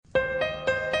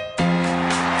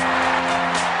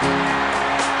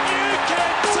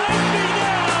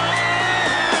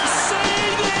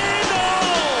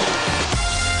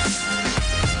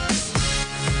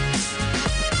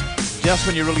just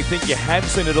when you really think you have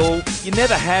seen it all, you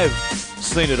never have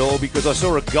seen it all, because I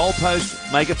saw a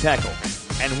goalpost make a tackle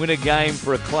and win a game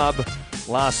for a club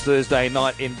last Thursday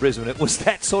night in Brisbane. It was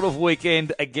that sort of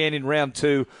weekend again in round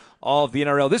 2 of the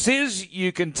NRL. This is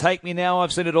You Can Take Me Now,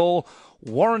 I've Seen It All.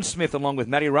 Warren Smith along with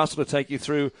Matty Russell to take you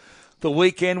through the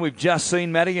weekend we've just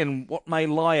seen, Matty, and what may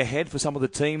lie ahead for some of the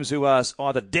teams who are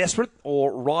either desperate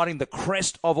or riding the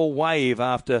crest of a wave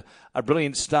after a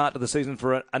brilliant start to the season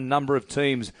for a number of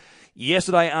teams.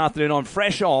 Yesterday afternoon, I'm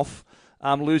fresh off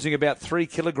losing about 3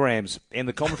 kilograms in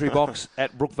the commentary box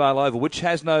at Brookvale Oval, which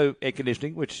has no air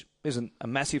conditioning, which isn't a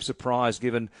massive surprise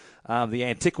given the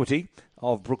antiquity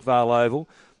of Brookvale Oval.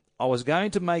 I was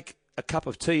going to make a cup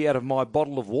of tea out of my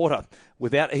bottle of water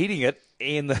without heating it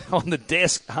on the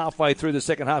desk halfway through the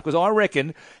second half, because I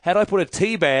reckon had I put a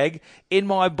tea bag in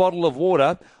my bottle of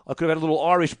water, I could have had a little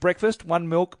Irish breakfast, 1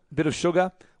 milk, bit of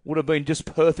sugar. Would have been just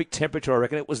perfect temperature, I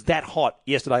reckon. It was that hot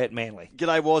yesterday at Manly. G'day,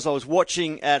 I was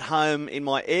watching at home in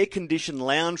my air-conditioned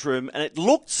lounge room, and it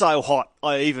looked so hot,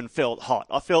 I even felt hot.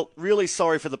 I felt really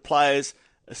sorry for the players,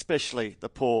 especially the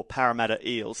poor Parramatta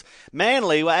Eels.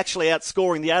 Manly were actually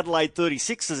outscoring the Adelaide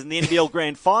 36ers in the NBL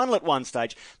Grand Final at one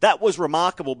stage. That was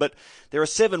remarkable, but there are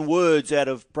 7 words out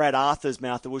of Brad Arthur's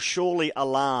mouth that will surely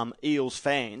alarm Eels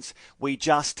fans. We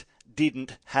just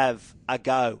didn't have a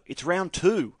go. It's round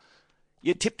 2.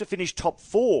 You're tipped to finish top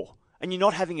 4, and you're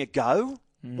not having a go?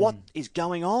 What is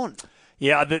going on?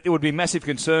 Yeah, there would be massive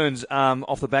concerns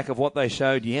off the back of what they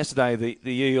showed yesterday, the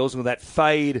Eels, with that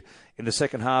fade in the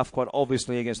second half, quite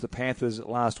obviously against the Panthers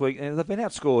last week. And they've been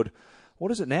outscored,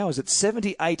 what is it now? Is it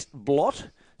 78 blot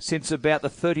since about the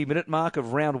 30-minute mark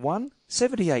of round 1?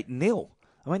 78-0.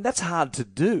 I mean, that's hard to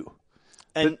do.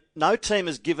 And no team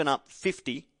has given up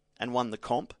 50 and won the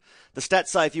comp. The stats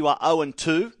say if you are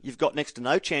 0-2, you've got next to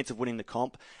no chance of winning the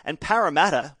comp. And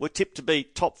Parramatta were tipped to be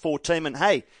top 4 team and,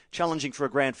 hey, challenging for a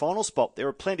grand final spot. There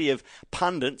are plenty of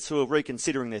pundits who are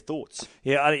reconsidering their thoughts.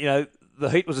 Yeah, the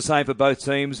heat was the same for both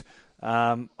teams.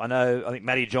 I think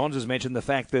Matty Johns has mentioned the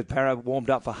fact that Parra warmed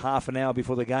up for half an hour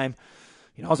before the game.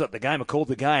 I was at the game, I called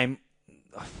the game.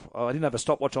 I didn't have a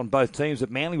stopwatch on both teams,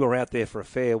 but Manly were out there for a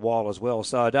fair while as well.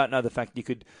 So I don't know the fact you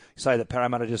could say that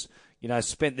Parramatta just,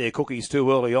 spent their cookies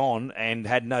too early on and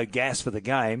had no gas for the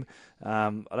game.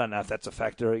 I don't know if that's a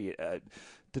factor.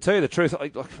 To tell you the truth,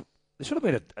 there should have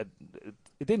been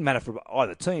it didn't matter for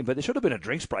either team, but there should have been a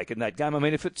drinks break in that game. I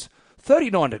mean, if it's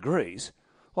 39 degrees,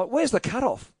 where's the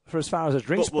cutoff for as far as a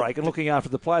drinks break and looking after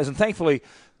the players? And thankfully,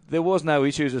 there was no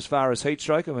issues as far as heat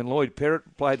stroke. I mean, Lloyd Perrott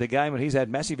played the game, and he's had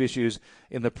massive issues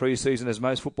in the pre-season, as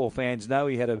most football fans know.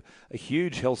 He had a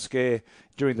huge health scare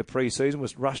during the pre-season,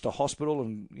 was rushed to hospital,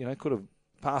 and could have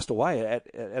passed away at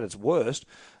its worst.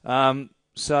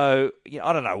 So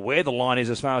I don't know where the line is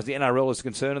as far as the NRL is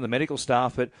concerned and the medical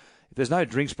staff, but if there's no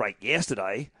drinks break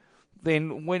yesterday,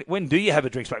 then when do you have a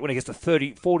drinks break? When it gets to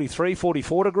 30, 43,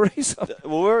 44 degrees?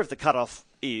 Well, wherever the cutoff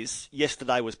is,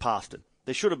 yesterday was past it.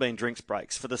 There should have been drinks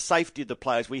breaks for the safety of the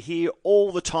players. We hear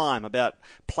all the time about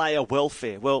player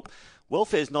welfare. Well,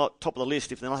 welfare's not top of the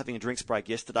list if they're not having a drinks break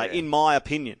yesterday, in my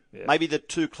opinion. Yeah. Maybe the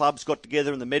 2 clubs got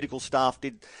together and the medical staff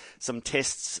did some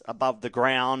tests above the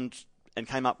ground and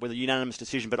came up with a unanimous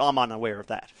decision, but I'm unaware of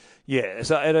that. Yeah,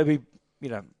 so it'll be,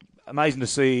 amazing to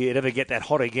see it ever get that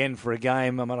hot again for a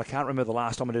game. I mean, I can't remember the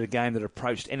last time I did a game that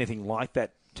approached anything like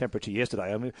that temperature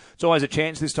yesterday. I mean, it's always a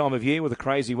chance this time of year with the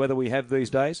crazy weather we have these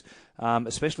days,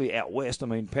 especially out west. I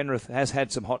mean, Penrith has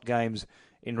had some hot games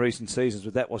in recent seasons,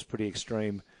 but that was pretty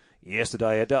extreme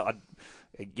yesterday.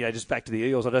 Just back to the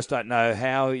Eels, I just don't know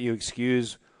how you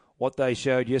excuse what they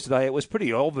showed yesterday. It was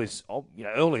pretty obvious,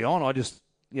 early on.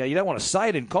 You don't want to say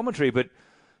it in commentary, but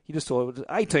you just thought it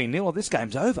was 18-0, this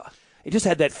game's over. It just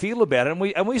had that feel about it,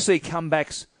 and we see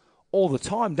comebacks all the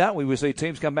time, don't we? We see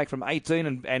teams come back from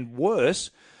 18 and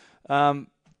worse, but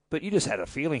you just had a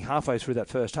feeling halfway through that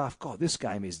first half, God, this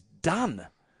game is done.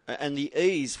 And the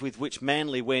ease with which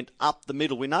Manly went up the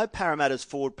middle. We know Parramatta's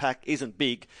forward pack isn't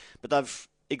big, but they've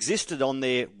existed on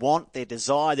their want, their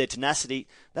desire, their tenacity.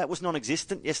 That was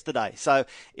non-existent yesterday. So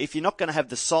if you're not going to have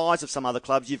the size of some other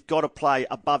clubs, you've got to play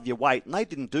above your weight, and they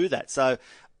didn't do that. So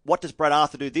what does Brad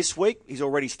Arthur do this week? He's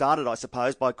already started, I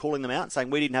suppose, by calling them out and saying,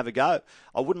 we didn't have a go.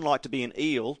 I wouldn't like to be an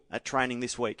Eel at training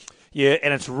this week. Yeah,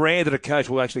 and it's rare that a coach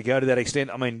will actually go to that extent.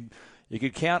 I mean, you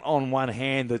could count on one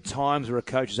hand the times where a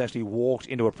coach has actually walked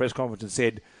into a press conference and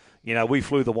said, we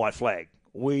flew the white flag.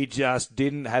 We just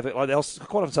didn't have it. They'll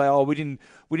quite often say,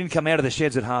 we didn't come out of the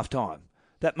sheds at half time.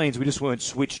 That means we just weren't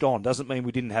switched on. Doesn't mean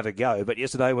we didn't have a go. But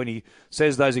yesterday when he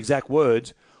says those exact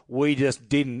words, we just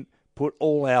didn't put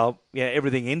all our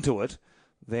everything into it,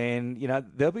 then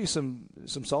there'll be some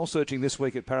soul searching this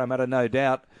week at Parramatta, no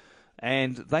doubt.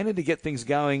 And they need to get things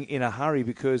going in a hurry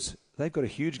because they've got a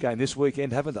huge game this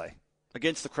weekend, haven't they?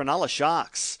 Against the Cronulla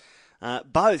Sharks.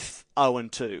 Both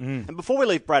 0-2. And before we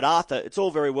leave Brad Arthur, it's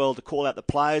all very well to call out the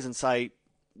players and say,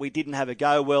 we didn't have a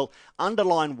go. Well,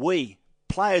 underline we.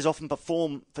 Players often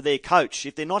perform for their coach.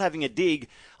 If they're not having a dig,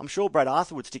 I'm sure Brad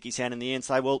Arthur would stick his hand in the air and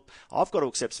say, well, I've got to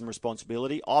accept some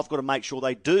responsibility. I've got to make sure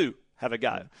they do have a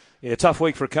go. Yeah, tough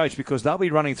week for a coach because they'll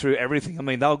be running through everything. I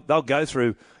mean, they'll go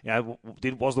through,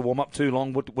 was the warm-up too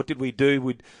long? What did we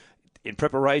do? In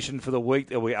preparation for the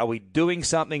week, are we doing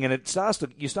something? And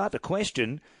you start to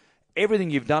question everything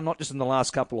you've done, not just in the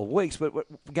last couple of weeks, but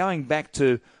going back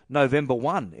to November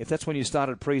 1. If that's when you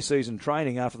started pre-season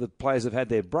training after the players have had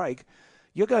their break,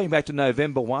 you're going back to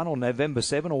November 1 or November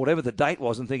 7 or whatever the date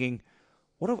was and thinking,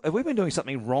 have we been doing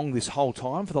something wrong this whole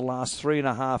time for the last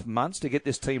 3.5 months to get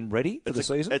this team ready for the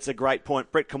season? It's a great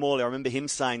point. Brett Camorley, I remember him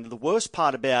saying that the worst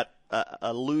part about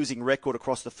a losing record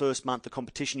across the first month of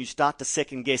competition, you start to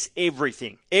second-guess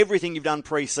everything you've done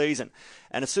pre-season.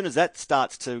 And as soon as that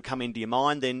starts to come into your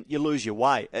mind, then you lose your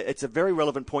way. It's a very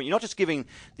relevant point. You're not just giving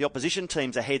the opposition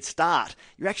teams a head start.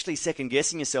 You're actually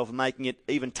second-guessing yourself and making it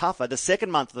even tougher the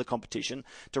second month of the competition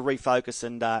to refocus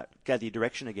and gather your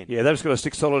direction again. Yeah, they've just got to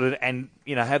stick solid and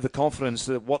have the confidence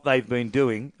that what they've been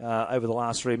doing over the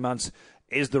last 3 months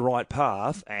is the right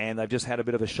path, and they've just had a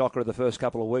bit of a shocker the first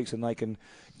couple of weeks, and they can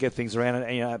get things around.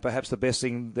 And perhaps the best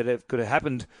thing that could have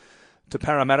happened to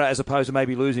Parramatta, as opposed to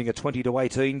maybe losing a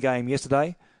 20-18 game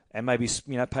yesterday, and maybe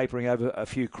papering over a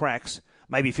few cracks,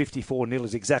 maybe 54-0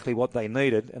 is exactly what they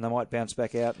needed, and they might bounce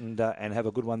back out and have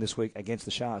a good one this week against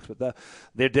the Sharks. But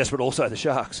they're desperate also, the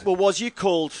Sharks. Well, you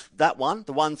called that one,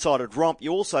 the one-sided romp.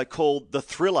 You also called the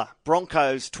thriller.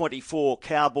 Broncos 24,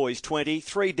 Cowboys 20,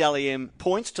 3 Dally M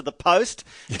points to the post.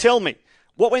 Tell me,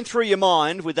 what went through your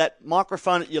mind with that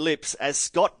microphone at your lips as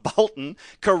Scott Bolton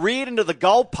careered into the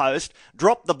goalpost,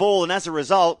 dropped the ball, and as a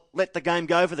result, let the game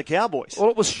go for the Cowboys? Well,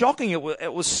 it was shocking.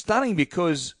 It was stunning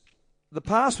because the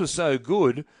pass was so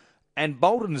good, and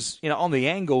Bolton's on the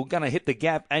angle, going to hit the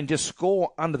gap and just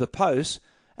score under the post,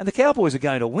 and the Cowboys are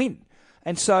going to win.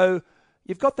 And so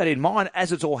you've got that in mind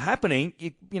as it's all happening.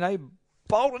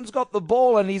 Bolton's got the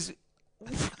ball and he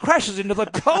crashes into the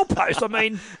goalpost. I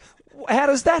mean, how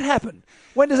does that happen?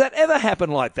 When does that ever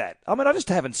happen like that? I mean, I just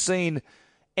haven't seen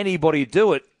anybody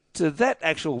do it to that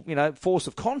actual force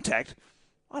of contact.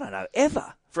 I don't know,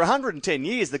 ever. For 110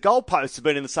 years, the goalposts have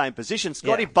been in the same position.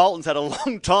 Scotty Bolton's had a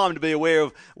long time to be aware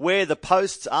of where the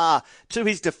posts are. To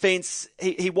his defence,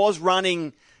 he was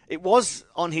running. It was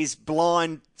on his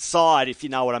blind side, if you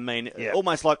know what I mean. Yeah.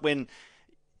 Almost like when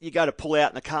you go to pull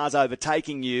out and the car's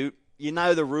overtaking you. You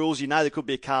know the rules. You know there could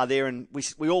be a car there, and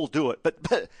we all do it.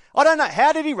 But I don't know.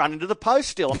 How did he run into the post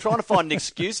still? I'm trying to find an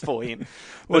excuse for him.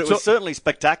 But it was certainly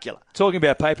spectacular. Talking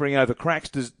about papering over cracks,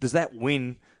 does that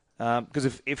win? Because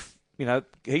if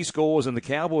he scores and the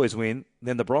Cowboys win,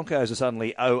 then the Broncos are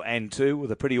suddenly 0-2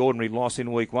 with a pretty ordinary loss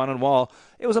in week 1. And while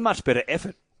it was a much better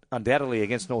effort, undoubtedly,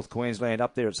 against North Queensland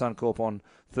up there at Suncorp on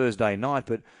Thursday night,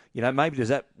 but maybe does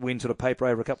that win sort of paper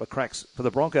over a couple of cracks for the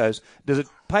Broncos? Does it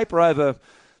paper over?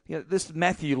 This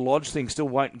Matthew Lodge thing still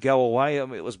won't go away. I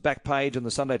mean, it was back page on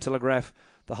the Sunday Telegraph,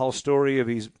 the whole story of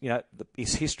his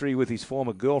history with his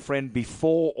former girlfriend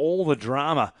before all the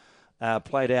drama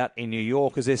played out in New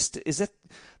York.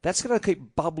 That's going to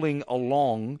keep bubbling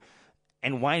along?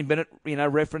 And Wayne Bennett,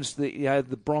 referenced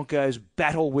the Broncos'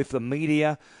 battle with the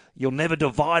media. You'll never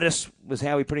divide us was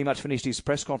how he pretty much finished his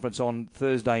press conference on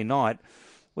Thursday night.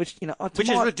 Which is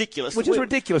ridiculous. Which is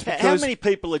ridiculous. Because how many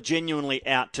people are genuinely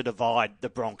out to divide the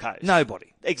Broncos?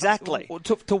 Nobody. Exactly.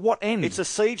 To what end? It's a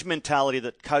siege mentality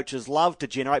that coaches love to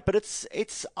generate, but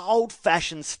it's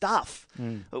old-fashioned stuff.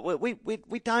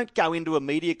 We don't go into a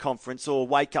media conference or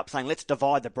wake up saying, let's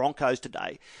divide the Broncos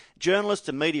today. Journalists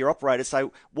and media operators say,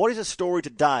 what is a story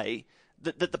today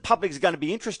that the public is going to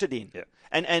be interested in? Yeah.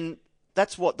 And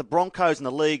that's what the Broncos and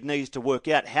the league needs to work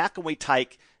out. How can we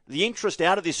take the interest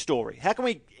out of this story? How can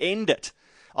we end it?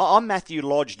 I'm Matthew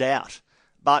Lodged out,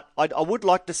 but I would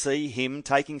like to see him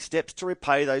taking steps to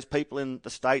repay those people in the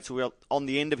States who are on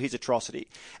the end of his atrocity.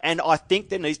 And I think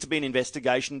there needs to be an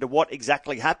investigation into what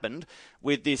exactly happened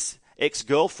with this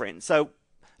ex-girlfriend. So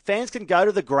fans can go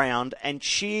to the ground and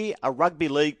cheer a rugby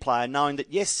league player knowing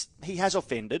that, yes, he has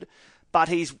offended, but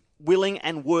he's willing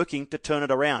and working to turn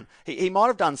it around. He might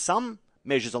have done some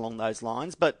measures along those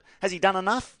lines, but has he done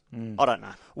enough? I don't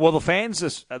know. Well, the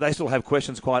fans, they still have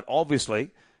questions, quite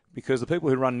obviously, because the people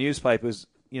who run newspapers,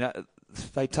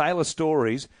 they tailor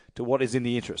stories to what is in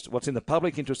the interest, what's in the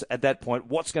public interest at that point,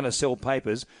 what's going to sell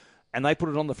papers, and they put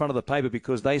it on the front of the paper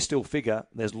because they still figure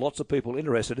there's lots of people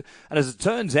interested. And as it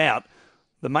turns out,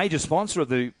 the major sponsor of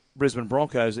the Brisbane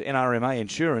Broncos, NRMA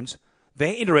Insurance,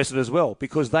 they're interested as well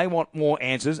because they want more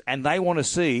answers and they want to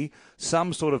see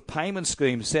some sort of payment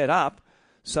scheme set up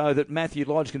so that Matthew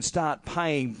Lodge can start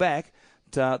paying back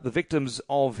to the victims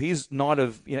of his night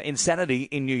of insanity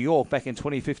in New York back in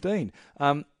 2015.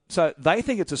 So they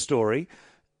think it's a story.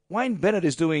 Wayne Bennett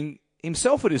is doing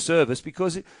himself a disservice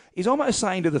because he's almost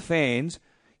saying to the fans,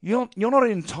 you're not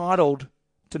entitled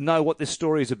to know what this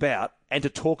story is about and to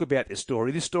talk about this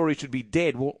story. This story should be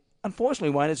dead. Well,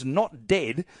 unfortunately, Wayne, it's not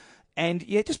dead. And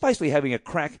just basically having a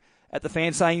crack at the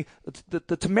fans, saying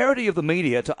the temerity of the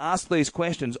media to ask these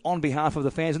questions on behalf of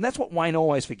the fans. And that's what Wayne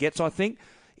always forgets, I think.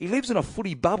 He lives in a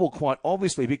footy bubble, quite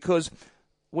obviously, because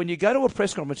when you go to a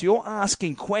press conference, you're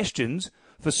asking questions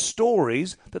for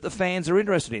stories that the fans are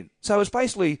interested in. So it's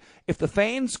basically, if the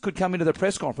fans could come into the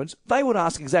press conference, they would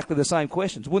ask exactly the same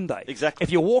questions, wouldn't they? Exactly.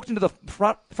 If you walked into the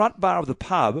front bar of the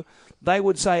pub, they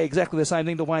would say exactly the same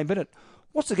thing to Wayne Bennett.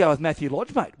 What's the go with Matthew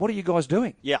Lodge, mate? What are you guys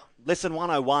doing? Yeah, lesson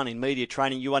 101 in media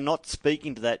training, you are not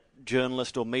speaking to that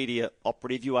journalist or media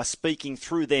operative. You are speaking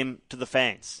through them to the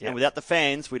fans. Yep. And without the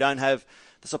fans, we don't have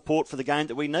the support for the game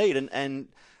that we need. And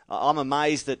I'm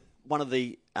amazed that one of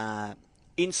the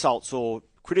insults or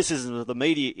criticisms of the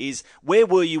media is, where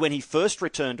were you when he first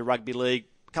returned to rugby league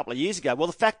a couple of years ago? Well,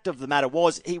 the fact of the matter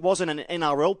was he wasn't an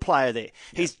NRL player there. Yep.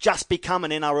 He's just become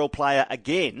an NRL player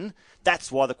again.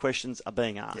 That's why the questions are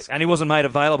being asked. Yes, and he wasn't made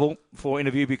available for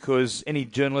interview because any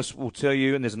journalist will tell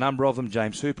you, and there's a number of them,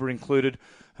 James Hooper included,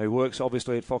 who works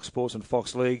obviously at Fox Sports and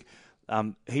Fox League.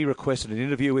 He requested an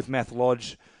interview with Matt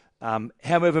Lodge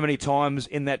however many times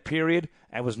in that period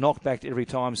and was knocked back every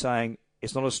time saying,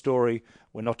 it's not a story,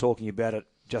 we're not talking about it,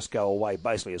 just go away,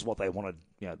 basically is what they wanted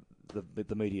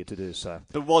the media to do. So,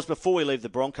 but was before we leave the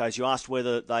Broncos, you asked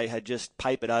whether they had just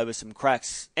papered over some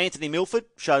cracks. Anthony Milford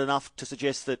showed enough to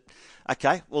suggest that,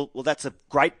 okay, well, that's a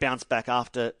great bounce back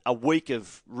after a week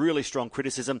of really strong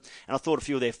criticism, and I thought a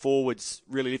few of their forwards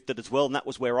really lifted as well, and that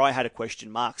was where I had a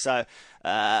question mark. So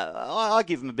I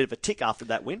give them a bit of a tick after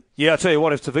that win. Yeah, I'll tell you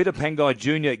what, if Tavita Pangai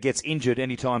Jr. gets injured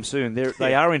anytime soon,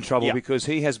 they are in trouble because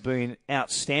he has been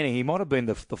outstanding. He might have been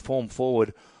the form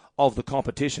forward of the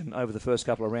competition over the first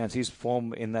couple of rounds. His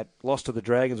form in that loss to the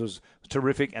Dragons was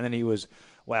terrific, and then he was,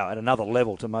 at another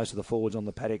level to most of the forwards on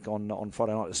the paddock on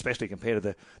Friday night, especially compared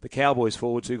to the Cowboys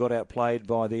forwards who got outplayed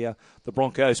by the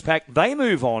Broncos pack. They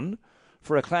move on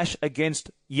for a clash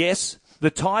against,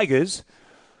 the Tigers.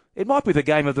 It might be the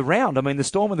game of the round. I mean, the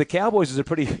Storm and the Cowboys is a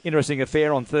pretty interesting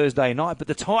affair on Thursday night, but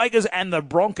the Tigers and the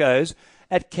Broncos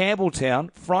at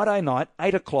Campbelltown, Friday night,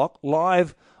 8 o'clock,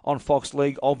 live on Fox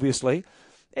League, obviously.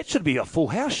 It should be a full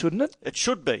house, shouldn't it? It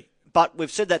should be. But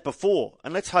we've said that before,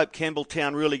 and let's hope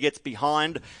Campbelltown really gets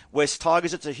behind West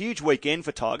Tigers. It's a huge weekend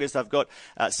for Tigers. They've got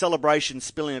celebrations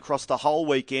spilling across the whole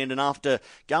weekend, and after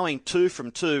going 2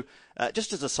 from 2,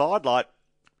 just as a sidelight,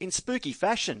 in spooky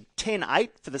fashion, 10-8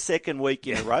 for the second week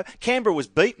in a row. Canberra was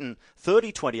beaten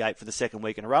 30-28 for the second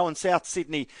week in a row, and South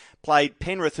Sydney played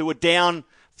Penrith, who were down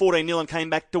 14-0 and came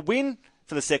back to win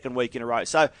for the second week in a row.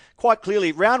 So quite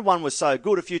clearly, round one was so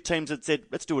good. A few teams had said,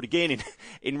 let's do it again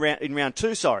in round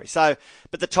two. So,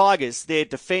 but the Tigers, their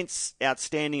defence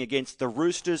outstanding against the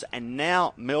Roosters and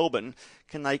now Melbourne.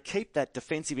 Can they keep that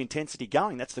defensive intensity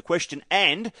going? That's the question.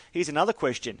 And here's another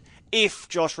question. If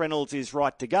Josh Reynolds is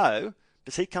right to go,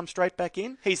 does he come straight back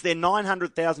in? He's their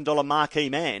 $900,000 marquee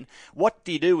man. What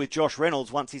do you do with Josh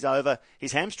Reynolds once he's over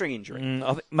his hamstring injury?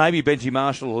 I think maybe Benji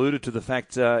Marshall alluded to the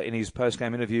fact in his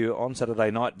post-game interview on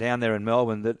Saturday night down there in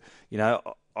Melbourne that,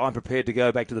 I'm prepared to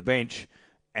go back to the bench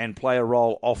and play a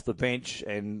role off the bench,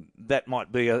 and that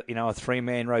might be a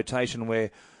three-man rotation where,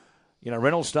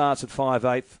 Reynolds starts at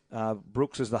 5'8",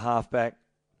 Brooks is the halfback,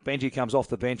 Benji comes off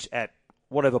the bench at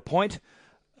whatever point.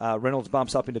 Reynolds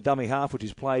bumps up into dummy half, which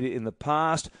he's played in the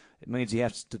past. It means he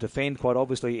has to defend, quite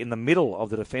obviously, in the middle of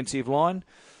the defensive line.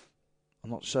 I'm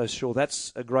not so sure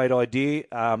that's a great idea.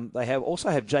 They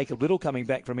also have Jacob Little coming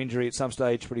back from injury at some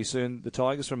stage pretty soon, the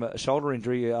Tigers, from a shoulder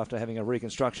injury after having a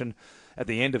reconstruction at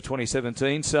the end of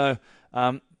 2017. So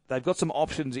they've got some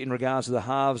options in regards to the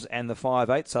halves and the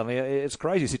 5'8". Suddenly, it's a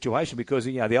crazy situation because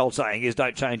the old saying is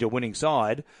don't change a winning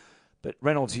side. But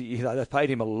Reynolds, they've paid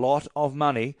him a lot of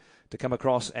money to come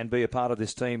across and be a part of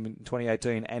this team in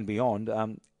 2018 and beyond.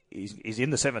 He's in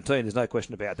the 17, there's no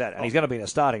question about that. And he's going to be in a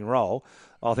starting role.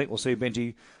 I think we'll see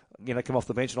Benji come off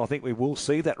the bench, and I think we will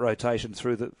see that rotation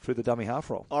through the dummy half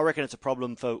role. I reckon it's a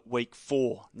problem for week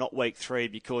 4, not week 3,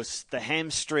 because the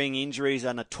hamstring injuries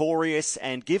are notorious,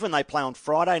 and given they play on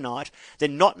Friday night,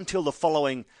 then not until the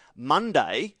following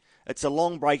Monday. It's a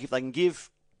long break. If they can give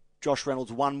Josh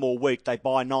Reynolds one more week, they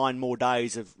buy 9 more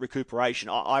days of recuperation.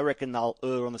 I reckon they'll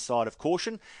err on the side of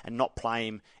caution and not play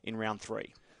him in round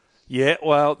 3. Yeah,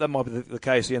 well, that might be the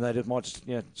case here, and they just might,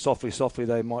 softly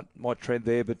they might tread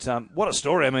there. But what a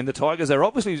story! I mean, the Tigers, they're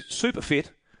obviously super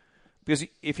fit, because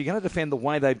if you're going to defend the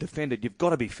way they've defended, you've got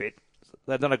to be fit.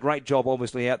 They've done a great job,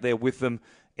 obviously, out there with them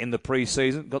in the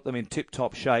pre-season, got them in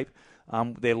tip-top shape.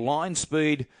 Their line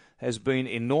speed has been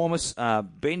enormous.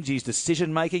 Benji's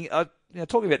decision-making,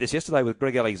 talking about this yesterday with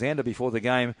Greg Alexander before the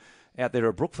game out there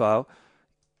at Brookvale,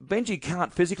 Benji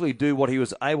can't physically do what he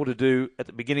was able to do at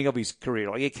the beginning of his career.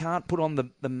 Like, he can't put on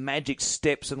the magic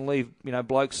steps and leave,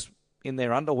 blokes in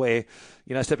their underwear,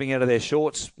 stepping out of their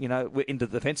shorts, into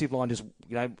the defensive line, just,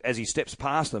 as he steps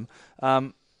past them.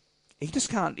 He just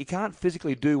can't. He can't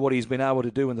physically do what he's been able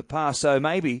to do in the past. So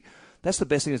maybe that's the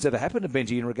best thing that's ever happened to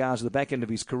Benji in regards to the back end of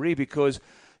his career, because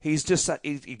he's just,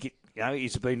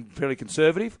 he's been fairly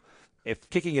conservative. If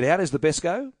kicking it out is the best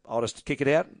go, I'll just kick it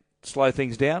out, slow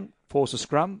things down, force a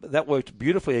scrum. That worked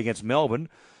beautifully against Melbourne,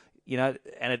 and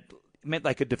it meant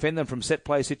they could defend them from set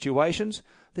play situations.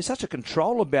 There's such a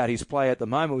control about his play at the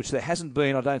moment, which there hasn't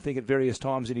been, I don't think, at various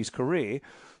times in his career,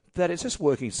 that it's just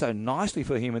working so nicely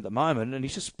for him at the moment, and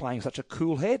he's just playing such a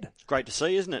cool head. Great to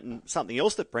see, isn't it? And something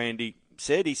else that Brandy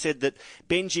said, he said that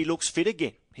Benji looks fit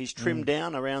again. He's trimmed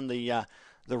down around the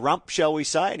rump, shall we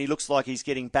say, and he looks like he's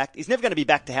getting back. He's never going to be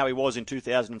back to how he was in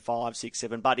 2005, 6,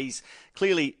 7, but he's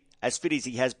clearly as fit as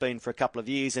he has been for a couple of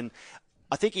years, and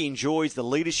I think he enjoys the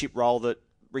leadership role that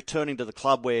returning to the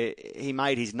club where he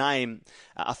made his name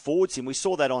affords him. We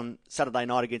saw that on Saturday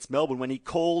night against Melbourne when he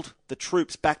called the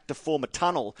troops back to form a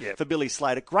tunnel for Billy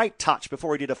Slater. Great touch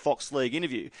before he did a Fox League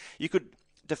interview. You could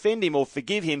defend him or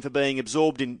forgive him for being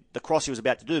absorbed in the cross he was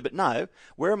about to do, but no,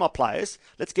 where are my players?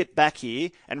 Let's get back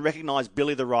here and recognise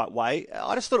Billy the right way.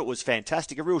 I just thought it was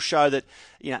fantastic, a real show that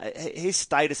his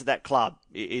status at that club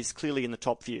is clearly in the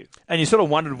top few. And you sort of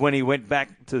wondered when he went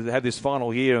back to have this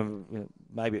final year,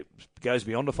 maybe it goes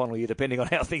beyond a final year depending on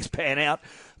how things pan out,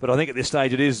 but I think at this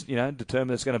stage it is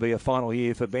determined it's going to be a final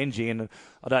year for Benji, and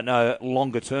I don't know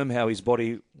longer term how his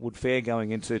body would fare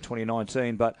going into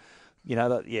 2019, but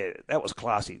that was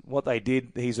classy. What they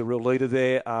did, he's a real leader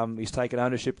there. He's taken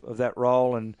ownership of that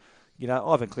role, and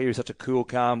Ivan Cleary is such a cool,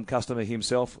 calm customer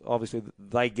himself. Obviously,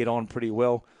 they get on pretty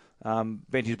well.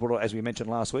 Benji's brought, as we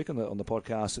mentioned last week on the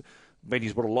podcast,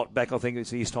 Benji's brought a lot back. I think it's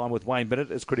his time with Wayne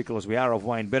Bennett, as critical as we are of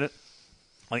Wayne Bennett.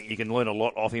 I think you can learn a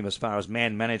lot off him as far as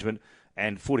man management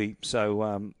and footy.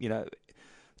 So,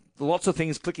 lots of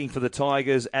things clicking for the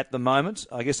Tigers at the moment.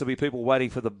 I guess there'll be people waiting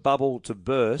for the bubble to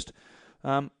burst.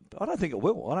 I don't think it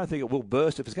will. I don't think it will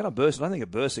burst. If it's going to burst, I don't think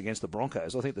it bursts against the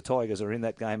Broncos. I think the Tigers are in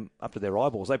that game up to their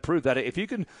eyeballs. They proved that. If you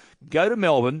can go to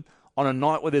Melbourne on a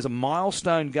night where there's a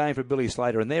milestone game for Billy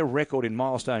Slater, and their record in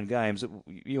milestone games,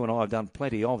 you and I have done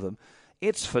plenty of them,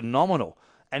 it's phenomenal.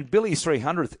 And Billy's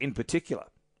 300th in particular.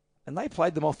 And they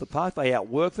played them off the park. They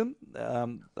outworked them.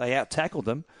 They out-tackled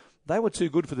them. They were too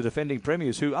good for the defending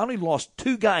premiers, who only lost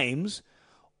 2 games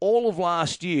all of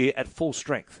last year at full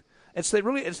strength. It's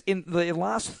in the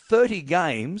last 30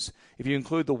 games, if you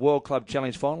include the World Club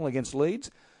Challenge final against Leeds,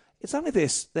 it's only their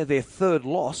 3rd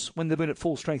loss when they've been at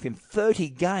full strength in 30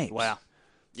 games. Wow.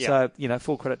 Yeah. So,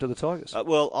 full credit to the Tigers.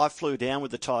 Well, I flew down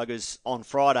with the Tigers on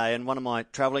Friday, and one of my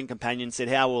travelling companions said,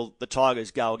 how will the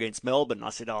Tigers go against Melbourne? I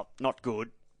said, not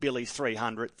good. Billy's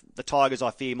 300th. The Tigers,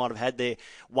 I fear, might have had their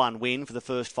 1 win for the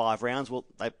first 5 rounds. Well,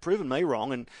 they've proven me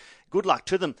wrong, and good luck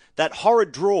to them. That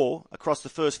horrid draw across the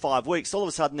first 5 weeks, all of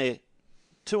a sudden they're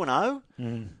 2-0.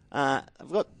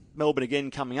 I've got Melbourne again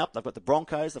coming up. They've got the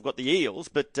Broncos, they've got the Eels,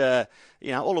 but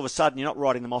all of a sudden you're not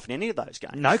writing them off in any of those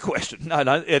games. No question.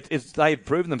 No. They've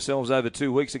proven themselves over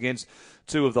 2 weeks against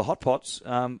 2 of the hot pots.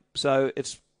 So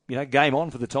it's game on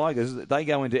for the Tigers. They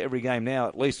go into every game now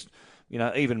at least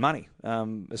even money.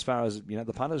 As far as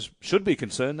the punters should be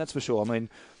concerned, that's for sure. I mean,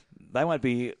 they won't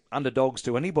be underdogs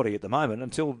to anybody at the moment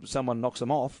until someone knocks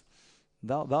them off.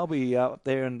 They'll be out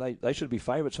there, and they should be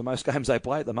favourites for most games they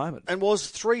play at the moment. And was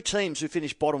 3 teams who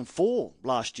finished bottom 4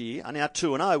 last year are now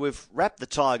 2-0. We've wrapped the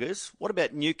Tigers. What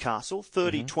about Newcastle?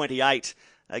 30-28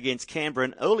 against Canberra.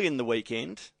 And early in the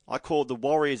weekend, I called the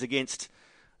Warriors against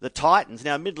the Titans.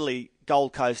 Now, admittedly,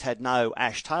 Gold Coast had no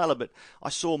Ash Taylor, but I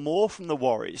saw more from the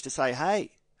Warriors to say,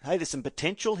 hey, there's some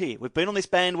potential here. We've been on this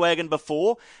bandwagon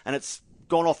before, and it's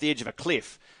gone off the edge of a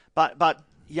cliff. But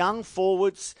young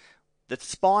forwards, the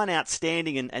spine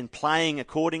outstanding and playing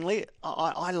accordingly,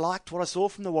 I liked what I saw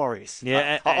from the Warriors.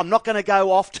 Yeah, I'm not going to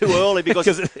go off too early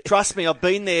because, trust me, I've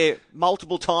been there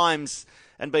multiple times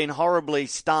and been horribly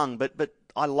stung, but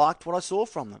I liked what I saw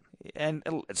from them. And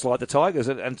it's like the Tigers.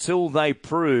 Until they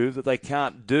prove that they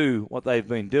can't do what they've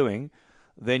been doing,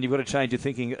 then you've got to change your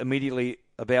thinking immediately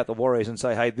about the Warriors and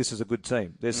say, hey, this is a good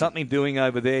team. There's something doing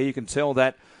over there. You can tell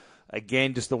that,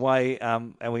 again, just the way,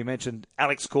 and we mentioned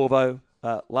Alex Corvo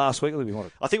last week.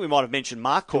 I think we might have mentioned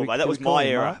Mark Corvo. That was my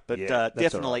error. But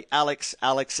definitely right.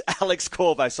 Alex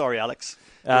Corvo. Sorry, Alex.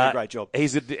 Doing a great job.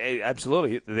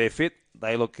 Absolutely. They're fit.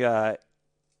 They look, they're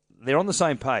on the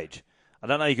same page. I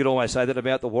don't know, you could always say that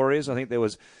about the Warriors. I think there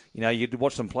was, you'd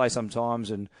watch them play sometimes,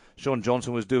 and Sean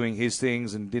Johnson was doing his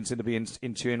things and didn't seem to be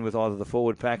in tune with either the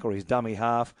forward pack or his dummy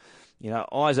half.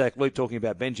 Isaac Luke, talking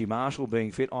about Benji Marshall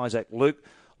being fit. Isaac Luke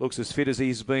looks as fit as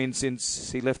he's been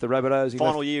since he left the Rabbitohs.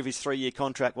 Final year of his 3-year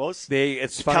contract was.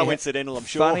 It's funny, coincidental, I'm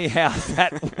sure. Funny how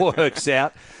that works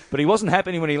out. But he wasn't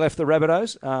happy when he left the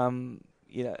Rabbitohs.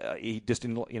 He just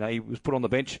didn't. He was put on the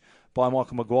bench by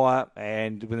Michael Maguire,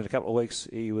 and within a couple of weeks,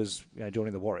 he was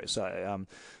joining the Warriors. So,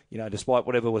 despite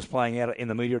whatever was playing out in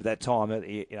the media at that time,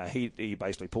 he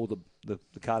basically pulled the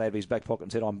card out of his back pocket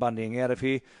and said, "I'm bundying out of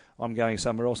here. I'm going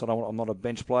somewhere else. I'm not a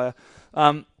bench player."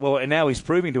 And now he's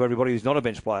proving to everybody he's not a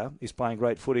bench player. He's playing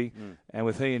great footy, and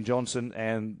with he and Johnson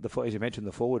and as you mentioned,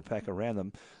 the forward pack around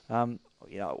them,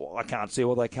 I can't see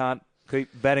why they can't keep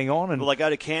batting on. And they go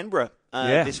to Canberra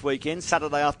this weekend,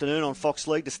 Saturday afternoon on Fox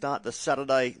League to start the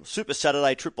Super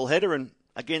Saturday triple header, and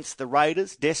against the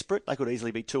Raiders, desperate. They could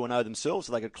easily be 2-0 themselves,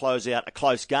 so they could close out a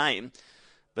close game.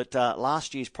 But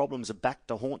last year's problems are back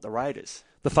to haunt the Raiders.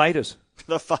 The Faders.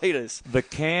 The Faders. The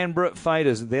Canberra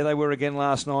Faders. There they were again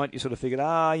last night. You sort of figured,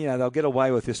 they'll get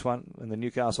away with this one. And the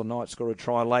Newcastle Knights scored a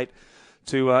try late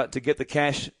to get the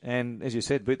cash. And as you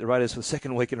said, beat the Raiders for the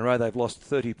second week in a row. They've lost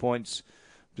 30 points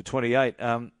to 28.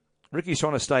 Ricky's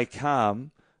trying to stay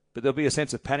calm, but there'll be a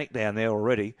sense of panic down there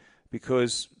already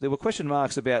because there were question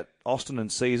marks about Austin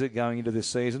and Caesar going into this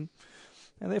season,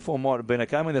 and therefore might have been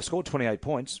okay. I mean, they've scored 28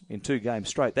 points in 2 games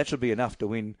straight. That should be enough to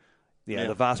win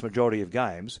the vast majority of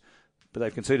games, but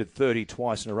they've conceded 30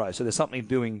 twice in a row. So there's something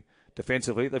doing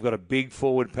defensively. They've got a big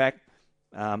forward pack.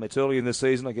 It's early in the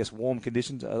season. I guess warm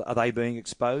conditions. Are they being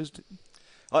exposed?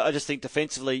 I just think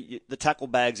defensively, the tackle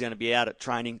bag's going to be out at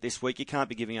training this week. You can't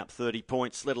be giving up 30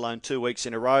 points, let alone 2 weeks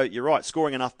in a row. You're right,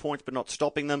 scoring enough points but not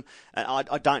stopping them. And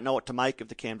I don't know what to make of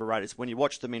the Canberra Raiders. When you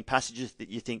watch them in passages, that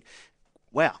you think,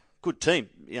 wow, good team.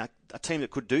 A team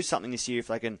that could do something this year if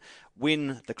they can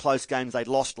win the close games they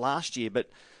lost last year. But,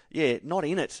 not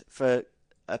in it for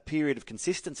a period of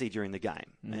consistency during the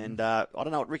game. And I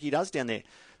don't know what Ricky does down there.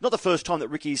 Not the first time that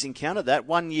Ricky's encountered that.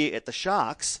 1 year at the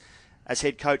Sharks, as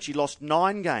head coach, he lost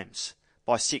 9 games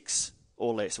by 6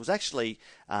 or less. It was actually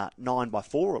 9 by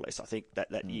 4 or less, I think,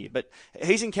 that year. But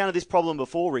he's encountered this problem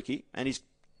before, Ricky, and he's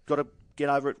got to get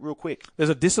over it real quick. There's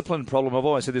a discipline problem. I've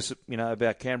always said this,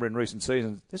 about Canberra in recent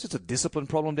seasons. There's just a discipline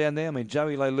problem down there. I mean,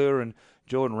 Joey Leilua and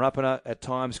Jordan Rapana at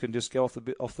times can just go off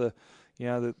the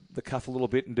cuff a little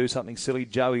bit and do something silly.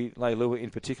 Joey Leilua in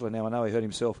particular. Now, I know he hurt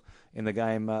himself in the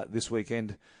game this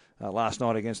weekend, last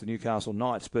night against the Newcastle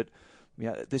Knights, but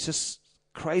there's just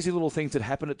crazy little things that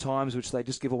happen at times which they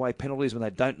just give away penalties when they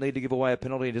don't need to give away a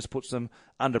penalty. It just puts them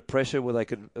under pressure where they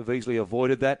could have easily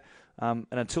avoided that. And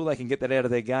until they can get that out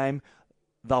of their game,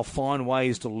 they'll find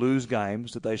ways to lose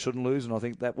games that they shouldn't lose. And I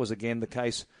think that was, again, the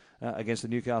case against the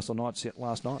Newcastle Knights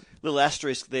last night. Little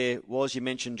asterisk there was, you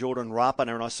mentioned Jordan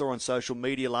Rapana, and I saw on social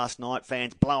media last night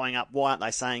fans blowing up, why aren't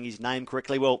they saying his name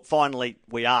correctly? Well, finally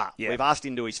we are. Yeah. We've asked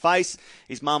into his face.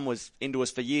 His mum was into us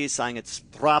for years saying it's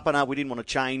Rapana. We didn't want to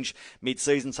change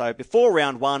mid-season. So before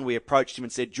round 1, we approached him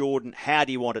and said, Jordan, how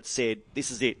do you want it said?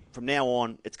 This is it. From now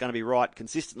on, it's going to be right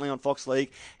consistently on Fox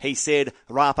League. He said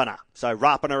Rapana. So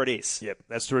Rapana it is. Yep,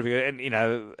 that's terrific.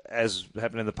 And, as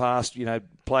happened in the past,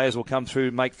 players will come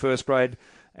through, make first grade,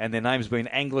 and their name's been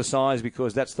anglicised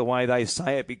because that's the way they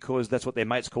say it, because that's what their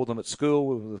mates call them at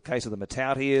school, in the case of the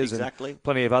Matauti and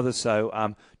plenty of others.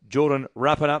 So Jordan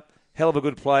Rapana, hell of a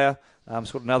good player.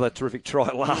 Scored another terrific try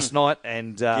last night,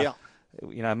 and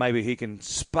maybe he can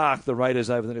spark the Raiders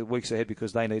over the weeks ahead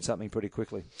because they need something pretty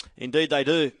quickly. Indeed they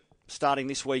do. Starting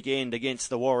this weekend against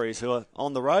the Warriors, who are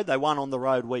on the road. They won on the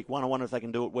road week 1. I wonder if they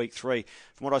can do it week 3.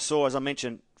 From what I saw, as I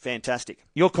mentioned, fantastic.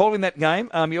 You're calling that game.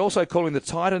 You're also calling the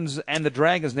Titans and the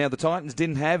Dragons. Now, the Titans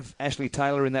didn't have Ashley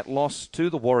Taylor in that loss to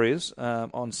the Warriors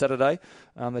on Saturday.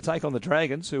 They take on the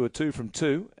Dragons, who are 2 from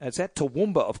 2. It's at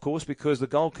Toowoomba, of course, because the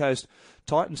Gold Coast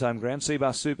Titans home ground,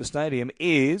 Seabus Super Stadium,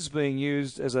 is being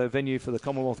used as a venue for the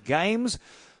Commonwealth Games.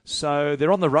 So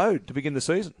they're on the road to begin the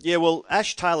season. Yeah, well,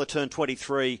 Ash Taylor turned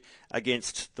 23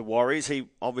 against the Warriors. He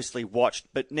obviously watched,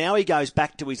 but now he goes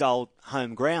back to his old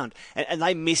home ground. And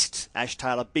they missed Ash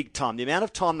Taylor big time. The amount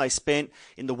of time they spent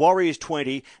in the Warriors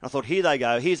 20, and I thought, here they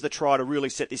go. Here's the try to really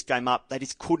set this game up. They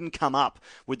just couldn't come up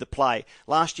with the play.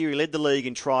 Last year he led the league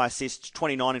in try assists,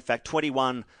 29 in fact,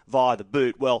 21 via the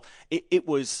boot. Well, it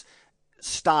was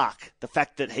stark, the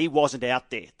fact that he wasn't out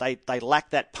there. They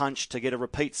lacked that punch to get a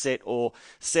repeat set or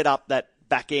set up that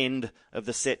back end of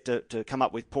the set to come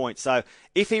up with points. So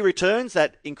if he returns,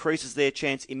 that increases their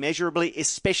chance immeasurably,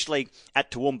 especially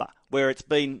at Toowoomba, where it's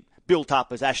been built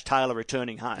up as Ash Taylor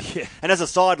returning home. Yeah. And as a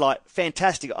sidelight,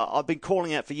 fantastic. I've been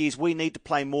calling out for years, we need to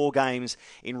play more games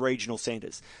in regional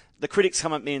centres. The critics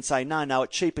come at me and say, no, it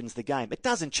cheapens the game. It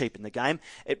doesn't cheapen the game.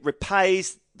 It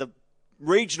repays the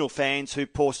regional fans who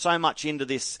pour so much into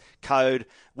this code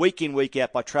week in, week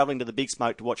out by travelling to the Big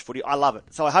Smoke to watch footy. I love it.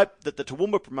 So I hope that the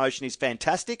Toowoomba promotion is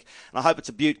fantastic, and I hope it's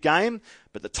a beaut game,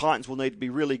 but the Titans will need to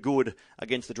be really good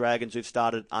against the Dragons who've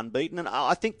started unbeaten. And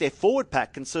I think their forward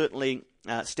pack can certainly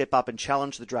step up and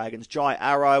challenge the Dragons. Jai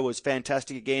Arrow was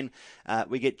fantastic again.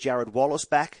 We get Jared Wallace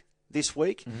back this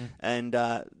week, and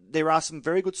there are some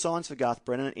very good signs for Garth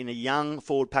Brennan in a young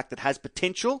forward pack that has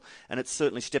potential, and it's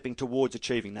certainly stepping towards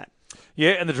achieving that.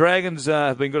 Yeah, and the Dragons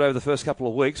have been good over the first couple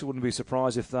of weeks. I wouldn't be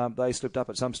surprised if they slipped up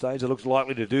at some stage. It looks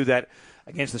likely to do that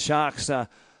against the Sharks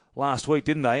last week,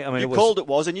 didn't they? I mean,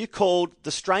 and you called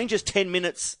the strangest 10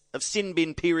 minutes of sin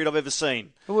bin period I've ever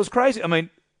seen. It was crazy. I mean,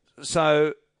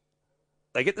 so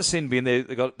they get the sin bin,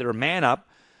 they're a man up,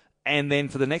 and then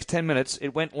for the next 10 minutes, it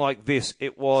went like this.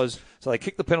 So they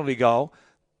kicked the penalty goal.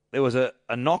 There was a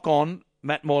knock on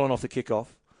Matt Moylan off the kickoff.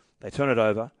 They turn it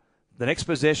over. The next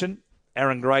possession,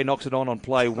 Aaron Gray knocks it on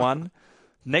play 1.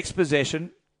 Next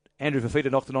possession, Andrew Fafita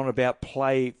knocked it on about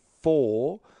play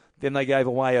 4. Then they gave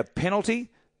away a penalty,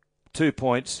 2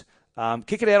 points.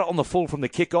 Kick it out on the full from the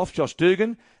kickoff, Josh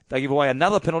Dugan. They give away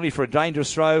another penalty for a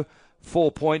dangerous throw,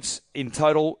 4 points in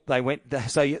total. They were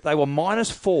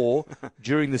 -4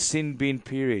 during the sin bin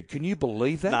period. Can you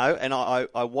believe that? No, and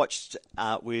I watched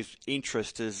with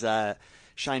interest as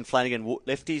Shane Flanagan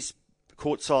left his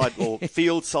courtside or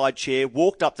field side chair,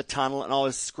 walked up the tunnel, and I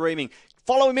was screaming,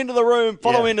 follow him into the room,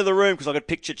 because I could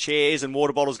picture chairs and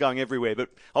water bottles going everywhere. But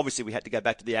obviously we had to go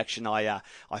back to the action. I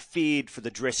feared for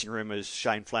the dressing room as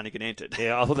Shane Flanagan entered.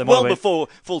 Yeah, I thought they might before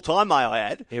full time, may I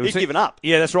add. He'd given up.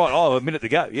 Yeah, that's right. Oh, a minute to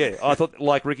go. Yeah, I thought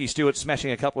like Ricky Stewart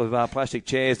smashing a couple of plastic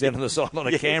chairs down on the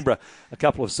sideline of Canberra a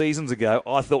couple of seasons ago.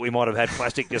 I thought we might have had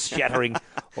plastic just shattering.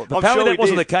 Well, apparently that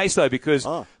wasn't the case though, because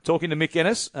talking to Mick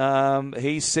Ennis,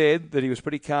 he said that he was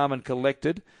pretty calm and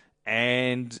collected.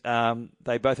 And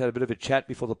they both had a bit of a chat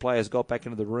before the players got back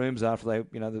into the rooms after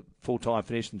the full time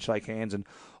finished and shake hands and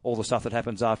all the stuff that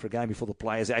happens after a game before the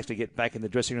players actually get back in the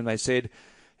dressing room. They said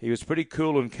he was pretty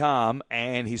cool and calm,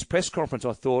 and his press conference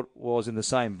I thought was in the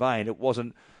same vein. It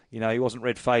wasn't, he wasn't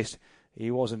red faced.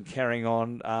 He wasn't carrying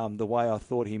on the way I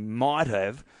thought he might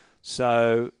have.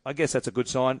 So I guess that's a good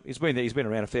sign. He's been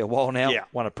around a fair while now. Yeah.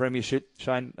 Won a premiership.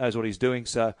 Shane knows what he's doing.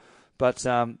 So. But,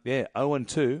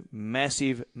 0-2,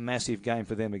 massive game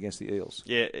for them against the Eels.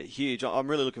 Yeah, huge. I'm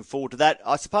really looking forward to that.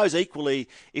 I suppose equally,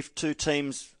 if two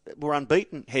teams were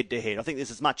unbeaten head-to-head, I think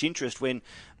there's as much interest when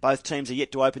both teams are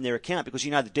yet to open their account because,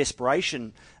 the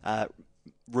desperation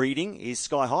reading is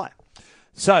sky high.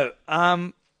 So,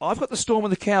 I've got the Storm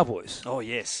and the Cowboys. Oh,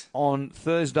 yes. On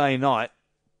Thursday night,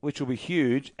 which will be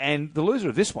huge. And the loser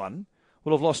of this one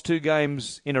will have lost 2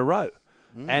 games in a row.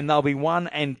 And they'll be 1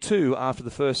 and 2 after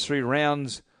the first 3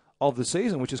 rounds of the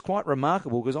season, which is quite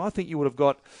remarkable because I think you would have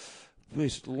got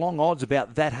these long odds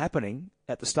about that happening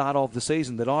at the start of the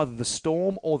season, that either the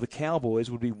Storm or the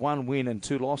Cowboys would be 1 win and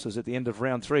 2 losses at the end of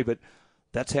round 3. But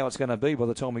that's how it's going to be by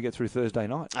the time we get through Thursday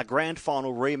night. A grand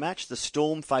final rematch, the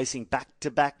Storm facing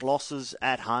back-to-back losses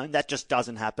at home. That just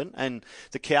doesn't happen. And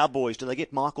the Cowboys, do they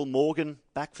get Michael Morgan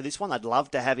back for this one? They'd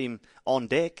love to have him on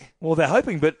deck. Well, they're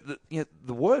hoping, but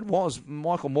the word was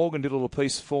Michael Morgan did a little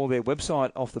piece for their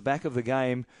website off the back of the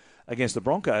game against the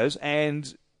Broncos,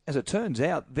 and as it turns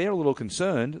out, they're a little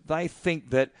concerned. They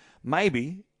think that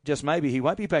maybe, just maybe, he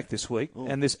won't be back this week,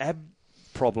 and this ab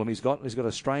problem he's got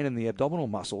a strain in the abdominal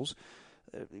muscles.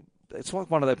 It's like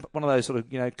one of those sort of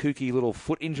kooky little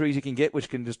foot injuries you can get, which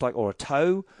can just or a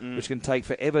toe, which can take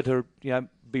forever to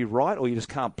be right, or you just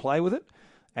can't play with it.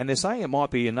 And they're saying it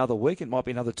might be another week, it might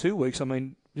be another 2 weeks. I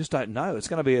mean, just don't know. It's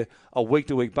going to be a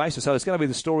week-to-week basis, so it's going to be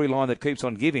the storyline that keeps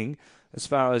on giving as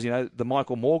far as the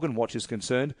Michael Morgan watch is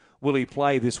concerned. Will he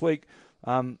play this week?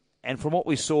 And from what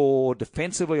we saw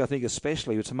defensively, I think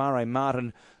especially with Tamare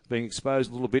Martin being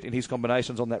exposed a little bit in his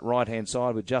combinations on that right-hand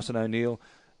side with Justin O'Neill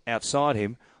outside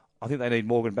him, I think they need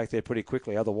Morgan back there pretty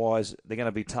quickly. Otherwise, they're going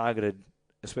to be targeted,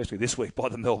 especially this week, by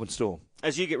the Melbourne Storm.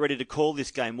 As you get ready to call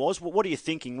this game, what are you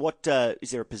thinking? What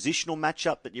is there a positional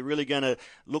matchup that you're really going to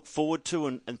look forward to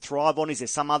and thrive on? Is there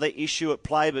some other issue at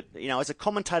play? But, as a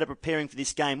commentator preparing for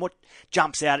this game, what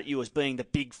jumps out at you as being the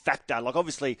big factor? Like,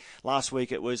 obviously, last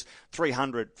week it was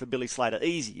 300 for Billy Slater.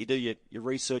 Easy. You do your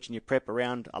research and your prep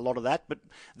around a lot of that. But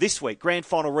this week, grand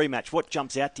final rematch, what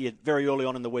jumps out to you very early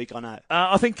on in the week, I know?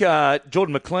 I think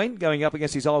Jordan McLean going up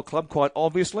against his old club, quite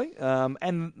obviously.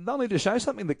 And they'll need to show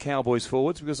something, the Cowboys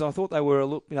forwards, because I thought they were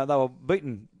they were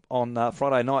beaten on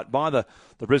Friday night by the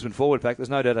Brisbane forward pack. There's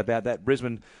no doubt about that.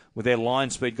 Brisbane, with their line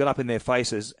speed, got up in their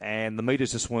faces, and the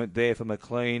metres just weren't there for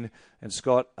McLean and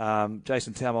Scott.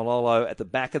 Jason Taumalolo at the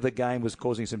back of the game was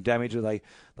causing some damage.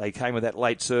 They came with that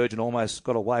late surge and almost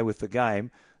got away with the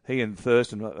game. He and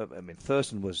Thurston,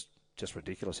 Thurston was just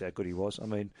ridiculous how good he was.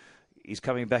 He's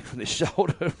coming back from the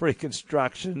shoulder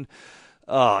reconstruction.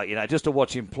 Just to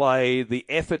watch him play, the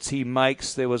efforts he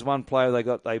makes. There was one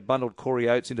player they bundled Corey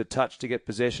Oates into touch to get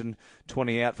possession,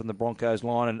 20 out from the Broncos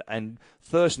line, and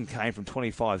Thurston came from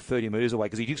 25, 30 metres away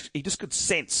because he just could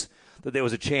sense that there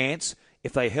was a chance.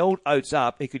 If they held Oates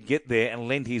up, he could get there and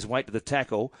lend his weight to the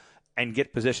tackle and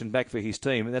get possession back for his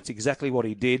team. And that's exactly what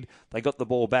he did. They got the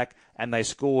ball back and they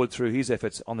scored through his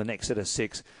efforts on the next set of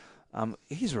 6.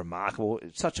 He's remarkable.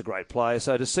 Such a great player.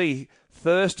 So to see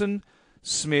Thurston,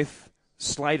 Smith,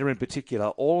 Slater in particular,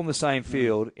 all on the same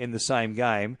field in the same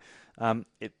game,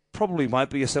 it probably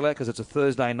won't be a sellout because it's a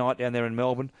Thursday night down there in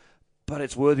Melbourne, but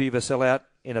it's worthy of a sellout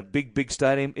in a big, big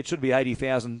stadium. It should be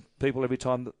 80,000 people every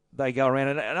time that they go around.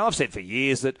 And I've said for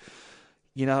years that,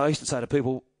 I used to say to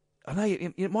people, I know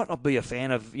you might not be a fan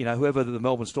of, whoever the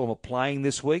Melbourne Storm are playing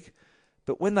this week,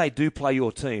 but when they do play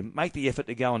your team, make the effort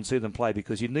to go and see them play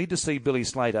because you need to see Billy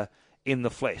Slater in the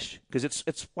flesh. Because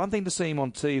it's one thing to see him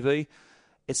on TV.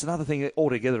 It's another thing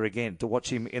altogether again to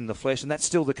watch him in the flesh, and that's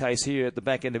still the case here at the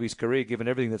back end of his career, given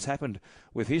everything that's happened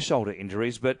with his shoulder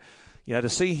injuries. But to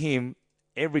see him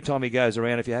every time he goes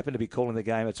around, if you happen to be calling the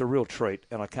game, it's a real treat,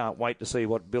 and I can't wait to see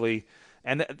what Billy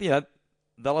and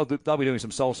they'll be doing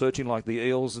some soul searching like the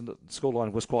Eels, and the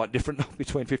scoreline was quite different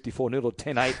between 54-0 or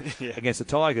 10-8 against the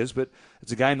Tigers, but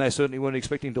it's a game they certainly weren't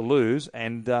expecting to lose,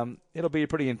 and it'll be a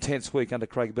pretty intense week under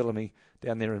Craig Bellamy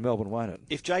down there in Melbourne, won't it?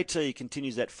 If JT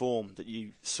continues that form that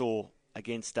you saw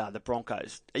against the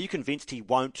Broncos, are you convinced he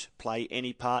won't play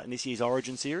any part in this year's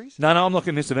Origin series? No, I'm not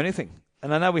convinced of anything.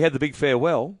 And I know we had the big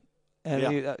farewell, and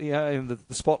in the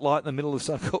spotlight in the middle of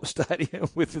Suncorp Stadium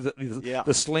with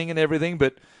the sling and everything,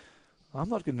 but I'm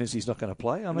not convinced he's not going to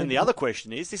play. And the other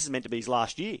question is, this is meant to be his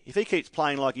last year. If he keeps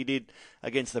playing like he did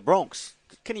against the Bronx,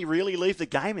 can he really leave the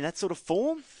game in that sort of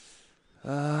form?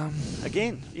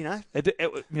 Again,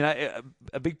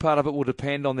 a big part of it will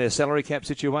depend on their salary cap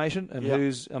situation and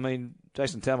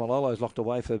Jason Taumalolo's locked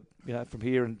away for from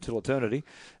here until eternity.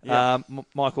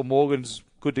 Michael Morgan's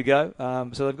good to go.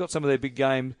 So they've got some of their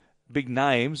big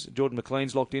names. Jordan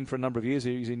McLean's locked in for a number of years.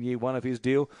 He's in year 1 of his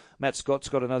deal. Matt Scott's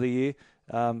got another year.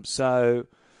 So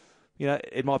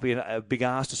it might be a big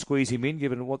ask to squeeze him in,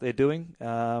 given what they're doing.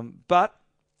 But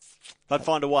they'd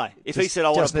find a way. If he said, I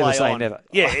want to play on. Never.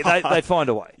 Yeah, they'd find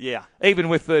a way. Yeah. Even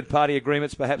with third-party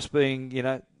agreements perhaps being,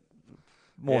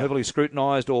 more heavily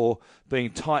scrutinised or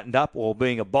being tightened up or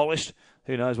being abolished,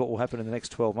 who knows what will happen in the next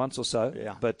 12 months or so.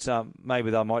 Yeah. But maybe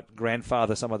they might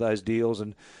grandfather some of those deals.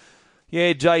 And,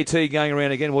 JT going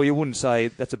around again, well, you wouldn't say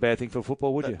that's a bad thing for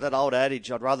football, would you? That old adage,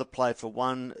 I'd rather play for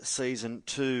one season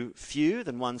too few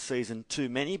than one season too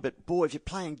many. But, boy, if you're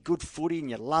playing good footy and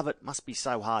you love it, it must be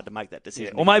so hard to make that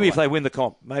decision. Or maybe if they win the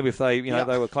comp. Maybe if they,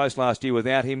 they were close last year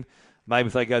without him. Maybe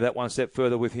if they go that one step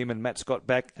further with him and Matt Scott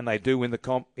back and they do win the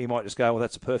comp, he might just go, well,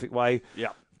 that's a perfect way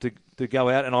to go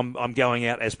out, and I'm going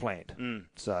out as planned.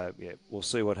 So, we'll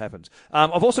see what happens.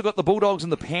 I've also got the Bulldogs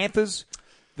and the Panthers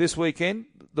this weekend.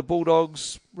 The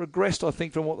Bulldogs regressed, I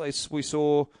think, from what we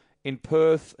saw in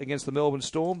Perth against the Melbourne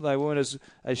Storm. They weren't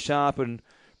as sharp, and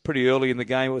pretty early in the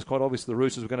game it was quite obvious the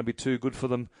Roosters were going to be too good for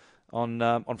them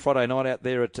on Friday night out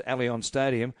there at Allianz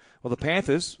Stadium. Well, the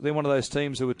Panthers, they're one of those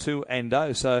teams who were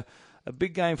 2-0, so a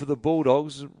big game for the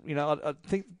Bulldogs. I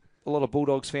think a lot of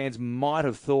Bulldogs fans might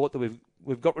have thought that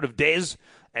we've got rid of Des,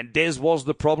 and Des was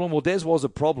the problem. Well, Des was a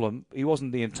problem. He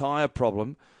wasn't the entire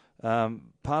problem.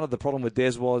 Part of the problem with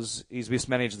Des was he's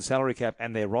mismanaged the salary cap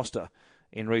and their roster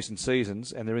in recent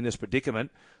seasons, and they're in this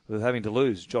predicament with having to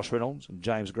lose Josh Reynolds and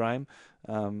James Graham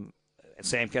and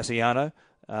Sam Cassiano.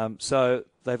 So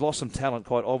they've lost some talent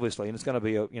quite obviously, and it's going to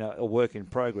be a work in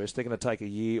progress. They're going to take a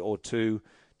year or two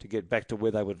to get back to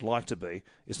where they would like to be.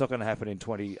 It's not going to happen in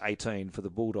 2018 for the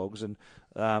Bulldogs. And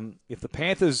if the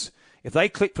Panthers, if they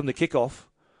click from the kickoff,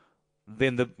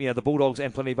 then the Bulldogs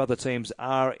and plenty of other teams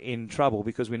are in trouble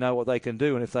because we know what they can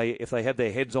do, and if they have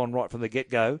their heads on right from the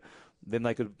get-go, then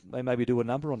they maybe do a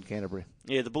number on Canterbury.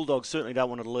 Yeah, the Bulldogs certainly don't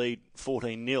want to lead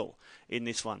 14-0 in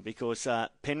this one because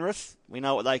Penrith, we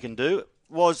know what they can do.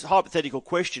 Was hypothetical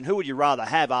question, who would you rather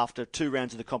have after 2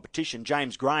 rounds of the competition,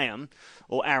 James Graham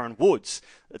or Aaron Woods?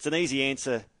 It's an easy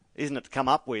answer, isn't it, to come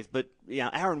up with, but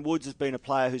Aaron Woods has been a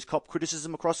player who's copped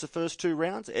criticism across the first 2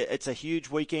 rounds. It's a huge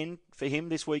weekend for him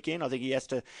this weekend. I think he has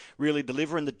to really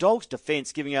deliver, and the Dogs'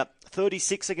 defence giving up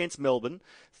 36 against Melbourne,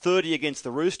 30 against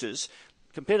the Roosters.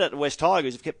 Compared to the West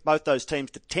Tigers, have kept both those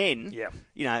teams to 10.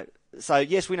 Yeah. So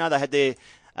yes, we know they had their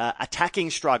attacking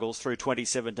struggles through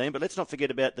 2017, but let's not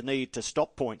forget about the need to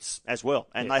stop points as well,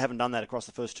 and they haven't done that across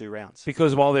the first 2 rounds.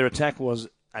 Because while their attack was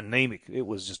anemic, it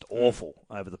was just awful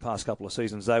over the past couple of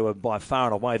seasons. They were by far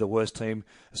and away the worst team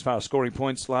as far as scoring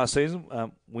points last season.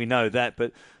 We know that,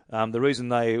 but the reason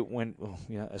they went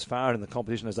as far in the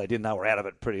competition as they did, they were out of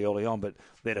it pretty early on, but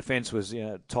their defence was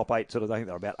top 8, sort of. I think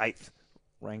they were about 8th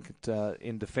ranked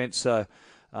in defence. So,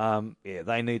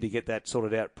 they need to get that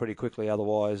sorted out pretty quickly.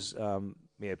 Otherwise,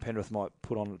 Penrith might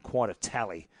put on quite a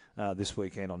tally this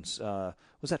weekend. On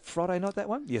was that Friday night, that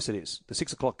one? Yes, it is. The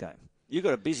 6 o'clock game. You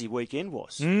got a busy weekend,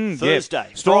 was Thursday,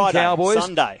 yeah. Strong Friday, Cowboys,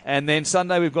 Sunday, and then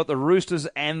Sunday we've got the Roosters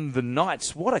and the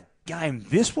Knights. What a game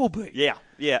this will be!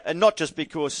 Yeah, and not just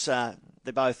because they're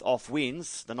both off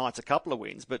wins. The Knights a couple of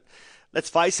wins, but let's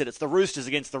face it, it's the Roosters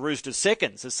against the Roosters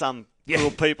seconds, as some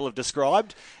cruel people have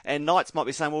described. And Knights might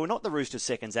be saying, well, we're not the Roosters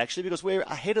seconds, actually, because we're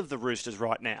ahead of the Roosters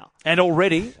right now. And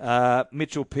already,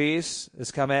 Mitchell Pearce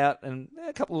has come out and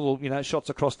a couple of little, shots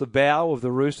across the bow of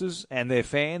the Roosters and their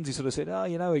fans. He sort of said,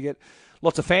 we get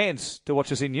lots of fans to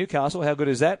watch us in Newcastle. How good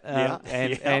is that?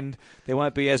 And there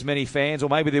won't be as many fans, or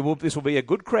maybe this will be a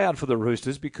good crowd for the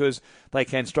Roosters because they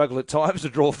can struggle at times to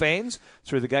draw fans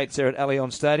through the gates there at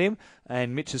Allianz Stadium.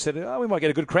 And Mitch has said, we might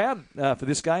get a good crowd for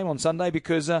this game on Sunday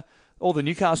because all the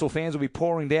Newcastle fans will be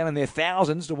pouring down in their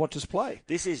thousands to watch us play.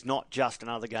 This is not just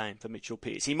another game for Mitchell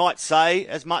Pearce. He might say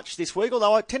as much this week,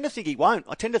 although I tend to think he won't.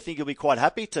 I tend to think he'll be quite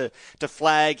happy to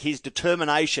flag his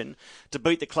determination to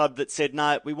beat the club that said,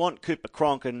 no, we want Cooper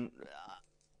Cronk, and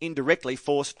indirectly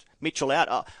forced Mitchell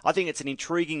out. I think it's an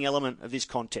intriguing element of this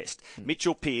contest.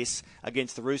 Mitchell Pearce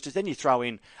against the Roosters. Then you throw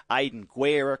in Aidan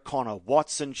Guerra, Connor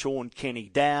Watson, Sean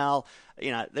Kenny-Dowell.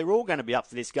 They're all going to be up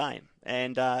for this game.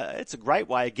 And it's a great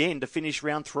way, again, to finish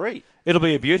round 3. It'll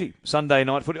be a beauty. Sunday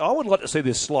night footy. I would like to see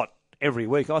this slot every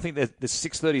week. I think the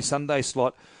 6:30 Sunday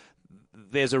slot,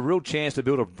 there's a real chance to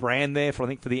build a brand there for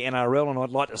the NRL, and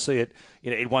I'd like to see it.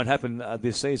 It won't happen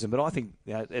this season, but I think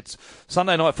it's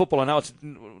Sunday night football. I know it's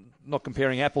not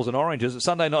comparing apples and oranges.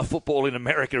 Sunday night football in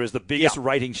America is the biggest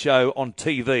rating show on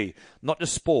TV, not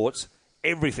just sports,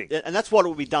 everything. And that's what it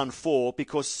will be done for,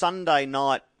 because Sunday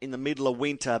night in the middle of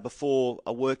winter before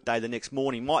a work day the next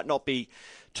morning might not be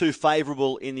too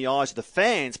favourable in the eyes of the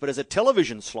fans, but as a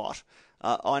television slot,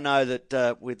 I know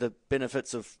that with the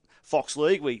benefits of Fox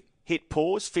League, we hit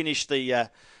pause, finish the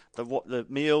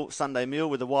Sunday meal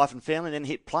with the wife and family, and then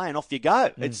hit play and off you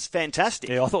go. It's fantastic.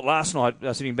 Yeah, I thought last night,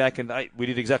 sitting back, and we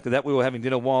did exactly that. We were having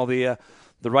dinner while the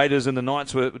Raiders and the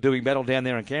Knights were doing battle down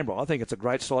there in Canberra. I think it's a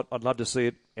great slot. I'd love to see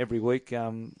it every week.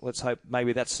 Let's hope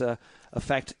maybe that's a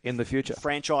fact in the future.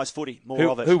 Franchise footy, more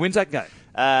of it. Who wins that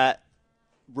game?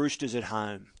 Roosters at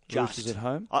home. Roosters at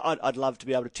home? I'd love to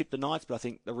be able to tip the Knights, but I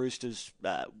think the Roosters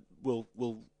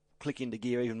will click into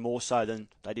gear even more so than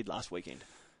they did last weekend.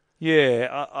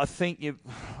 Yeah, I think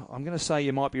I'm going to say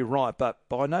you might be right, but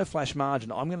by no flash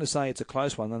margin, I'm going to say it's a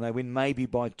close one, and they win maybe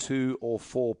by 2 or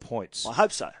 4 points. I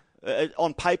hope so.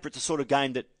 On paper, it's a sort of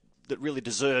game that really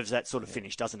deserves that sort of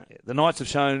finish, doesn't it? Yeah. The Knights have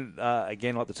shown,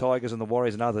 again, like the Tigers and the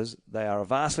Warriors and others, they are a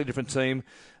vastly different team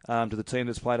to the team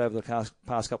that's played over the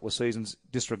past couple of seasons.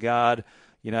 Disregard,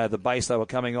 the base they were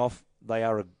coming off. They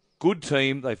are a good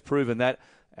team. They've proven that,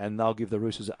 and they'll give the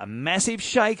Roosters a massive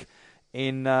shake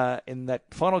in that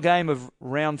final game of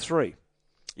round 3.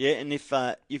 Yeah, and if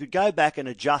you could go back and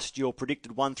adjust your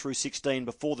predicted 1 through 16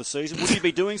 before the season, would you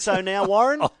be doing so now,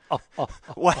 Warren?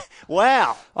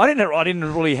 Wow. I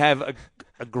didn't really have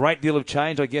a great deal of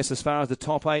change, I guess, as far as the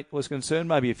top 8 was concerned.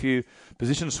 Maybe a few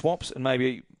position swaps and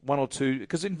maybe 1 or 2.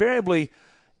 Because invariably,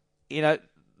 the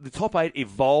top 8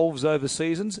 evolves over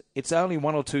seasons. It's only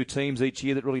 1 or 2 teams each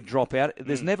year that really drop out.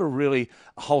 There's never really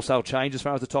a wholesale change as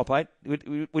far as the top 8.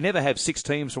 We never have 6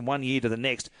 teams from one year to the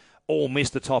next all miss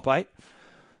the top 8.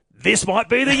 This might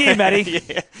be the year, Matty.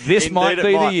 This might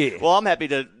be the year. Well, I'm happy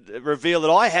to reveal that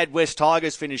I had West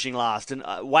Tigers finishing last, and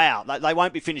wow, they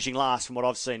won't be finishing last from what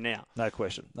I've seen now. No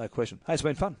question. Hey, it's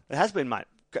been fun. It has been, mate.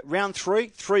 round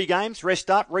 3 games, rest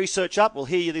up, research up. We'll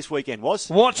hear you this weekend, Was.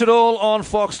 Watch it all on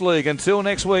Fox League. Until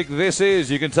next week, this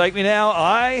is You Can Take Me Now.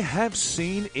 I have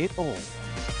seen it all.